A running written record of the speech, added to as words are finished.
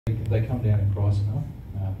they come down in price enough,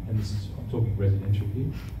 and this is, I'm talking residential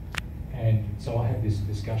here, and so I have this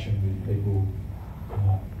discussion with people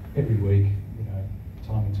every week,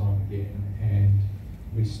 time and time again, and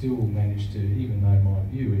we still manage to, even though my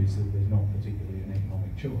view is that there's not particularly an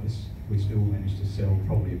economic choice, we still manage to sell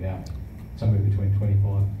probably about somewhere between 25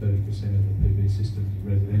 and 30% of the PV systems in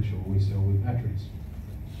residential we sell with batteries.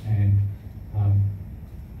 And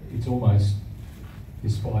it's almost,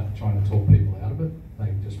 despite trying to talk people out of it,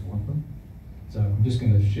 they just want them. So I'm just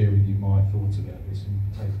going to share with you my thoughts about this and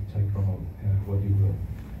take from what you will.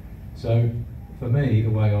 So for me, the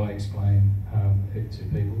way I explain it to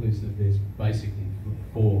people is that there's basically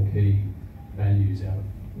 4 key values out of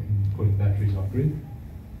putting batteries on grid.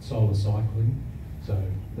 Solar cycling, so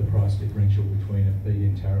the price differential between a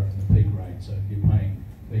feed-in tariff and the peak rate. So if you're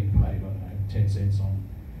being paid, I don't know, 10 cents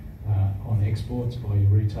on exports by your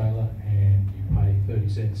retailer, and you pay 30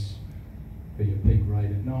 cents for your peak rate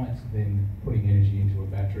at night, then putting energy into a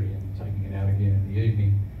battery and taking it out again in the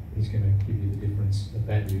evening is going to give you the difference. The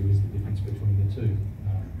value is the difference between the two.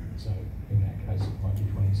 So in that case, it might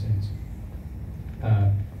be 20 cents.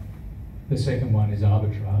 The second one is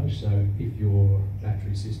arbitrage. So if your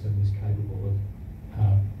battery system is capable of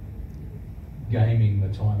gaming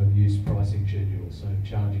the time of use pricing schedule, so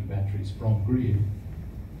charging batteries from grid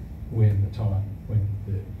when the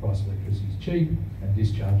price of electricity is cheap and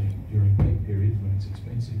discharging during peak periods when it's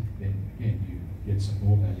expensive, then again you get some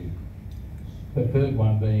more value. The third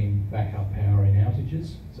one being backup power in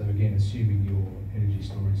outages. So again, assuming your energy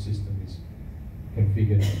storage system is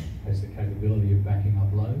configured, has the capability of backing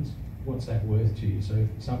up loads, what's that worth to you? So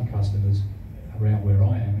some customers around where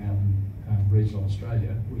I am, out in regional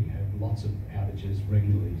Australia, we have lots of outages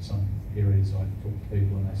regularly. Some areas I talk to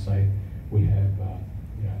people and they say we have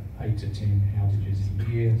 8 to 10 outages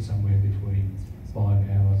a year, somewhere between 5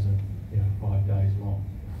 hours and 5 days long.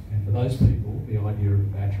 And for those people, the idea of a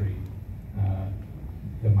battery,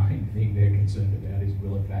 the main thing they're concerned about is,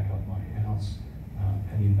 will it back up my house?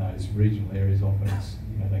 And in those regional areas, often it's,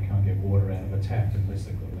 they can't get water out of a tap unless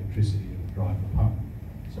they've got electricity to drive the pump.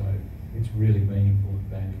 So it's really meaningful and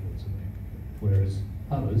valuable to them. Whereas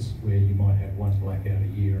others, where you might have one blackout a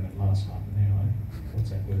year and it lasts half an hour,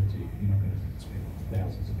 what's that worth to you? You're not going to spend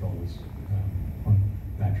thousands of dollars on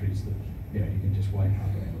batteries that you can just wait half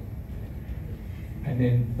an hour. And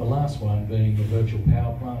then the last one being the virtual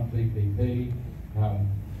power plant, VPP,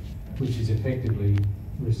 which is effectively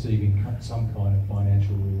receiving some kind of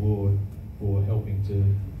financial reward for helping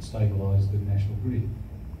to stabilise the national grid.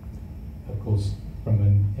 Of course, from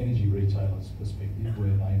an energy retailer's perspective, where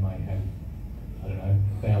they may have,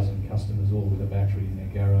 1,000 customers all with a battery in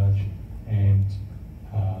their garage, and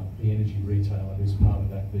the energy retailer who's part of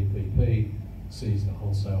that VPP sees the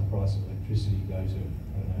wholesale price of electricity go to,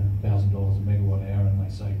 $1,000 a megawatt hour, and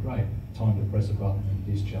they say, great, time to press a button and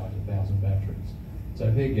discharge 1,000 batteries.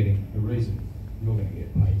 So they're getting, the reason you're going to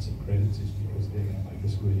get paid some credits is because they're going to make a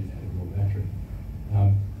squillion out of your battery.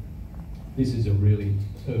 This is a really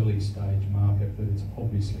early stage market, but it's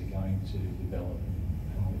obviously going to develop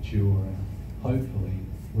and mature, and hopefully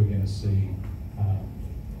we're going to see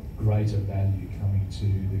greater value coming to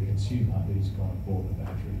the consumer who's going to bought the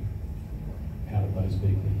battery out of those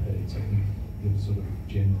VPPs. I think the sort of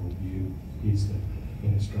general view is that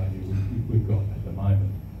in Australia we've got at the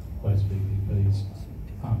moment those VPPs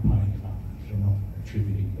aren't paying enough. They're not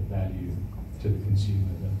attributing the value to the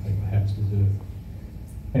consumer that they perhaps deserve.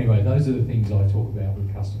 Anyway, those are the things I talk about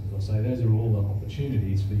with customers. I say those are all the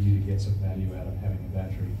opportunities for you to get some value out of having a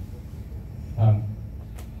battery.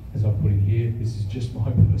 As I put in here, this is just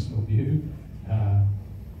my personal view, and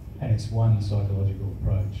it's one psychological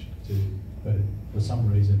approach to, but for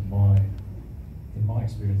some reason, in my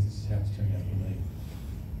experience, this is how it's turned out for me.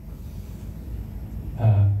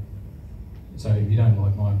 So if you don't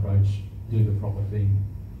like my approach, do the proper thing,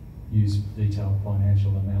 use detailed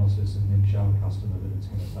financial analysis, and then show a customer that it's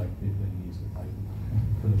going to take 15 years to pay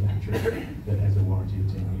for the battery that has a warranty of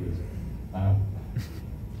 10 years.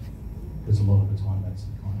 Because a lot of the time that's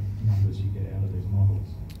the kind of numbers you get out of these models.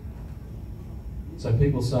 So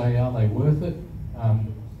people say, are they worth it?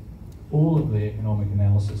 All of the economic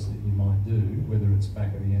analysis that you might do, whether it's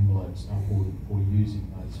back of the envelope stuff or using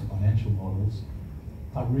those financial models,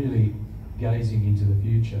 are really gazing into the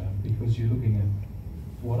future, because you're looking at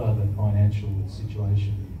what are the financial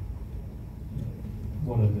situation,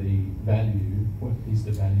 what are the value, what is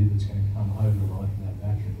the value that's going to come over the life of that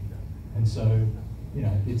battery. And so,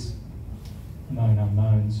 it's known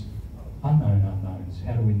unknowns, unknown unknowns.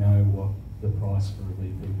 How do we know what the price for a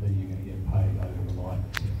VPP you're going to get paid over the life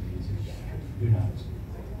of 10 years of the battery? Who knows?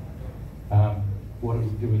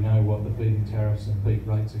 do we know what the feed-in tariffs and peak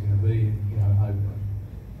rates are going to be, you know,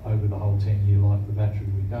 over the whole 10-year life of the battery?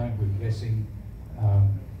 We don't. We're guessing.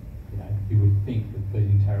 You know, you would think that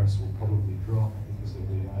feed-in tariffs will probably drop because there'll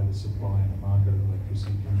be an oversupply in the market of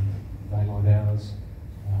electricity during daylight hours.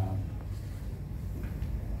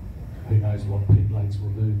 Who knows what peak rates will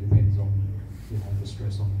do? Depends on, you know, the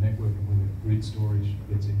stress on the network and whether grid storage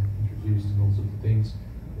gets introduced and all sorts of things.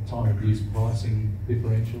 The time of use pricing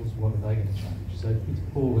differentials, what are they going to change? So it's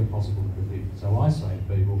all impossible to predict. So I say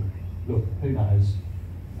to people, look, who knows?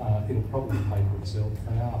 It'll probably pay for itself.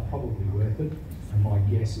 They are probably worth it. And my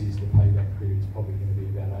guess is the payback period is probably going to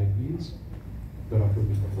be about 8 years, but I could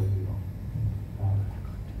be completely wrong.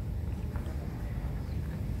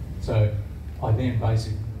 So I then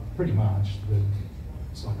basically, pretty much, the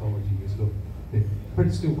psychology is, look,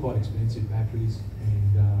 they're still quite expensive batteries,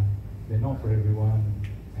 and they're not for everyone,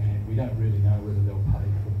 and we don't really know whether they'll pay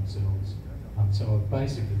for themselves. So I've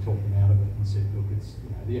basically talked them out of it and said, look, it's, you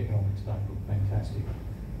know, the economics don't look fantastic.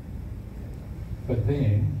 But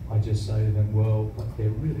then I just say to them, well, but they're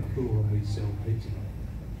really cool and we sell heaps of them.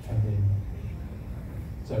 And then,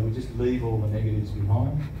 so we just leave all the negatives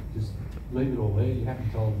behind, just leave it all there. You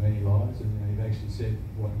haven't told them any lies, and you know, you've actually said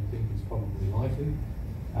what you think is probably likely,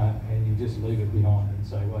 and you just leave it behind and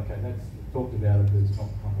say, well, okay, that's talked about it, but it's not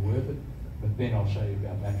kind of worth it. But then I'll show you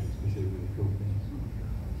about batteries because they're really cool things.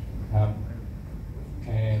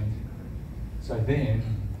 And so then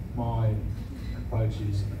my approach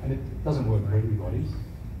is, and it doesn't work for everybody,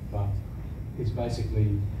 but it's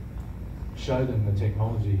basically show them the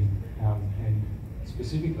technology, and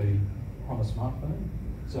specifically on a smartphone.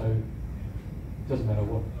 So it doesn't matter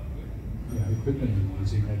what, you know, equipment you're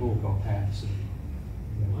using, they've all got apps and,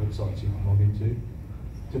 you know, websites you can log into,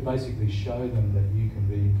 to basically show them that you can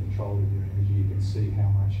be in control of your energy. You can see how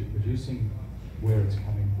much you're producing, where it's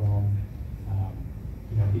coming from.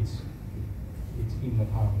 You know, it's in the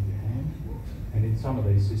palm of your hand. And in some of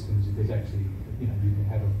these systems, there's actually, you know, you can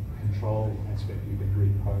have a control aspect. You can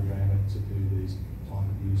reprogram it to do these time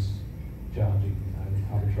of use charging, you know,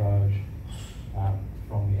 arbitrage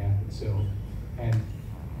from the app itself. And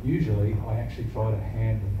usually, I actually try to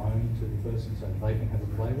hand the phone to the person so they can have a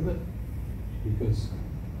play with it, because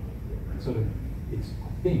sort of, it's,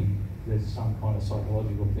 I think there's some kind of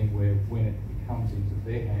psychological thing where when it comes into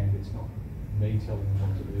their hand, it's not me telling them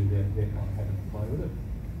what to do, they're kind of having to play with it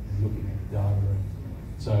and looking at the data. And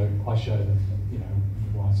so I show them, you know,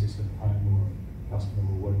 my system at home or a customer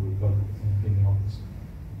or whatever we've got in the office.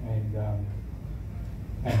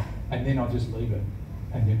 And then I just leave it.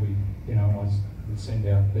 And then we, you know, I send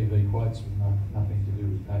out PV quotes with nothing to do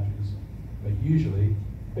with batteries. But usually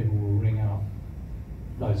people will ring up,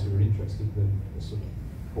 those who are interested, the sort of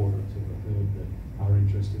quarter to a third that are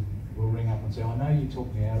interested, will ring up and say, I know you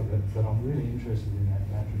talked me out of it, but I'm really interested in that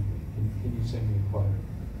battery. Can you send me a quote?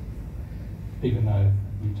 Even though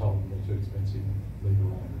you told them they're too expensive and leave it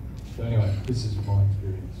alone. So anyway, this is my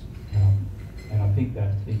experience. And I think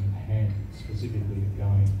that thing in hand, specifically of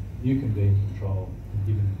going, you can be in control and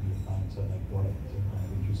giving them your phone so they've got it. It's a kind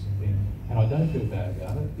of interesting thing. And I don't feel bad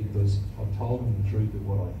about it because I've told them the truth of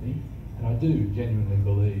what I think. And I do genuinely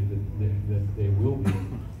believe that there will be,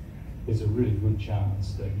 there's a really good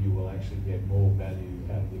chance that you will actually get more value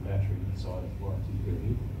out of your battery inside of warranty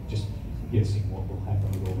period. Just guessing what will happen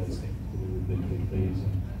with all these things to do with VPPs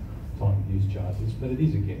and time of use charges, but it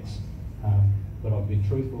is a guess. But I've been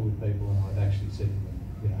truthful with people, and I've actually said to them,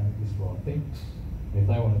 you know, this is what I think. If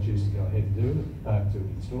they want to choose to go ahead and do it, to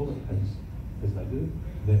install it as they do,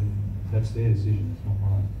 then that's their decision, it's not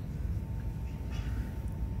mine.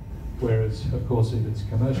 Whereas, of course, if it's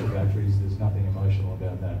commercial batteries, there's nothing emotional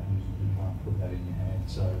about that. You can't put that in your hand.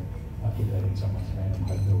 So I put that in someone's hand and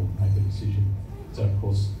hope they'll make a decision. So, of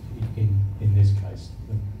course, in this case,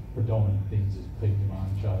 the predominant things is peak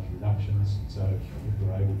demand charge reductions. So if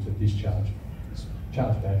we're able to charge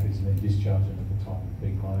batteries and then discharge them at the time of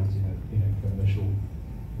peak loads in a commercial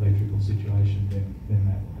electrical situation, then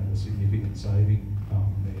that will have a significant saving on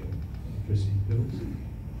their electricity bills.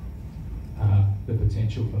 The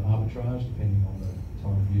potential for arbitrage, depending on the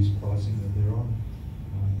time of use pricing that they're on.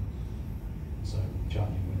 So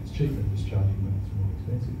charging when it's cheap and discharging when it's more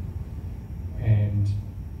expensive. And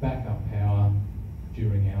backup power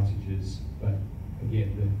during outages, but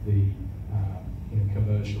again, in a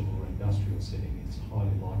commercial or industrial setting, it's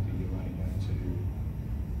highly likely you're only going to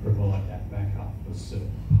provide that backup for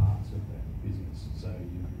certain parts of that business. So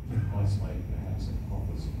you're isolating perhaps an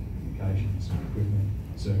office and communications and equipment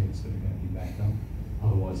circuits that are going to be backed up.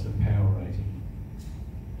 Otherwise, the power rating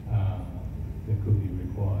that could be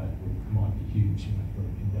required might be huge, you know, for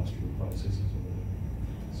industrial processes or whatever.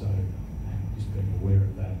 So just being aware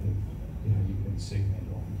of that, you know, you can segment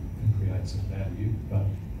off and create some value, but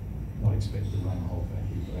not expect to run a whole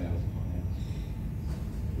factory for hours upon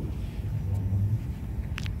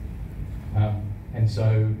hours. And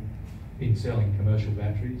so in selling commercial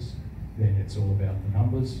batteries, then it's all about the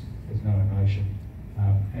numbers, there's no emotion,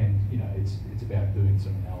 and you know, it's about doing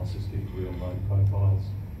some analysis, getting real load profiles.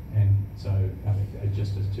 And so, I mean,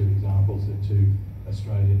 just as two examples, the two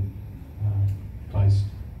Australian based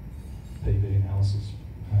PV analysis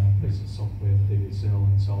pieces of software, PVCell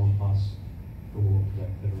and Solar Plus, for that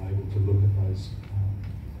are able to look at those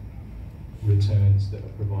returns that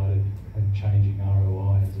are provided and changing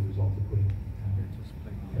ROI as a result of putting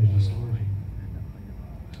energy storage in.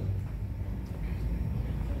 So,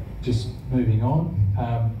 just moving on.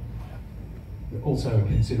 Also a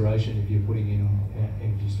consideration if you're putting in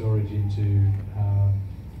energy storage into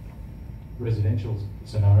residential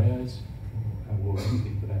scenarios, or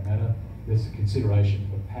anything for that matter, there's a consideration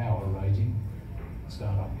for power rating,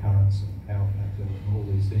 startup currents and power factor and all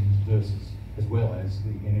these things versus, as well as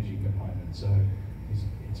the energy component. So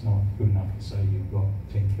it's not good enough to say you've got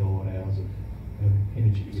 10 kilowatt hours of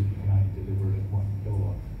energy if you can only deliver it at 1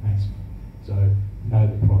 kilowatt maximum. So know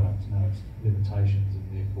the product, know its limitations, and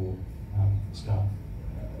therefore start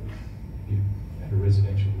at a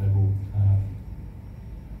residential level.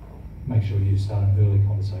 Make sure you start an early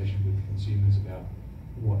conversation with consumers about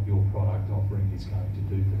what your product offering is going to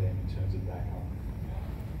do for them in terms of backup.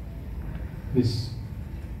 This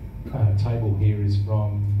table here is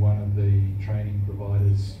from one of the training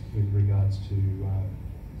providers with regards to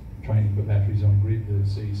training for batteries on grid, the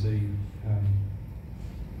CEC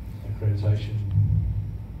accreditation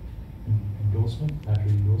endorsement, battery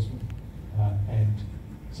endorsement. And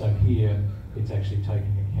so here it's actually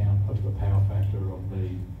taking account of the power factor of the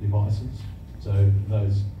devices. So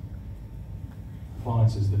those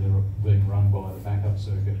appliances that are being run by the backup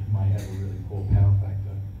circuit may have a really poor power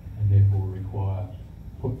factor and therefore require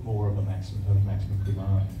put more of a maximum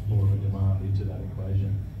demand, more of a demand into that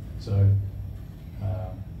equation. So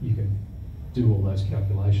you can do all those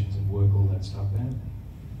calculations and work all that stuff out,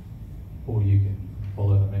 or you can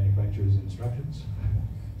follow the manufacturer's instructions.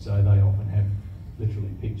 So they often have literally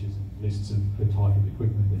pictures and lists of the type of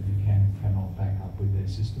equipment that you can and cannot back up with their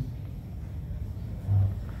system.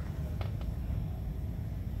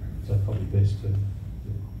 So probably best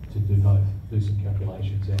to do both, do some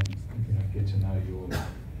calculations and, you know, get to know your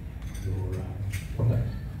product.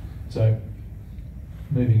 So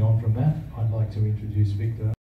moving on from that, I'd like to introduce Victor.